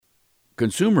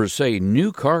Consumers say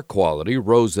new car quality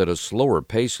rose at a slower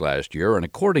pace last year, and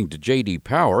according to J.D.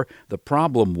 Power, the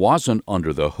problem wasn't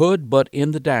under the hood but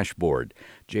in the dashboard.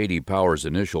 J.D. Power's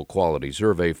initial quality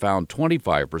survey found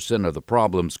 25% of the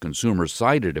problems consumers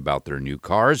cited about their new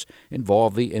cars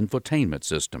involve the infotainment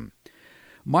system.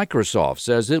 Microsoft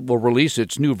says it will release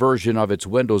its new version of its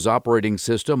Windows operating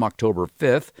system October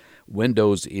 5th.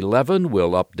 Windows 11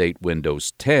 will update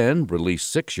Windows 10,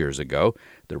 released 6 years ago.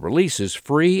 The release is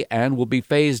free and will be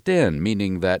phased in,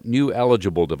 meaning that new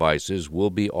eligible devices will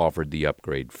be offered the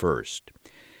upgrade first.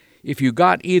 If you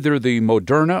got either the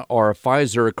Moderna or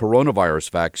Pfizer coronavirus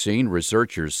vaccine,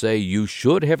 researchers say you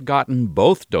should have gotten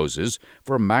both doses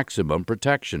for maximum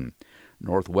protection.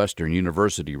 Northwestern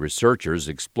University researchers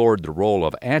explored the role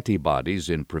of antibodies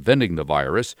in preventing the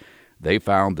virus. They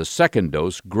found the second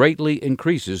dose greatly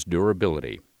increases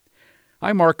durability.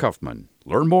 I'm Mark Huffman.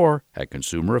 Learn more at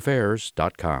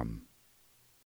ConsumerAffairs.com.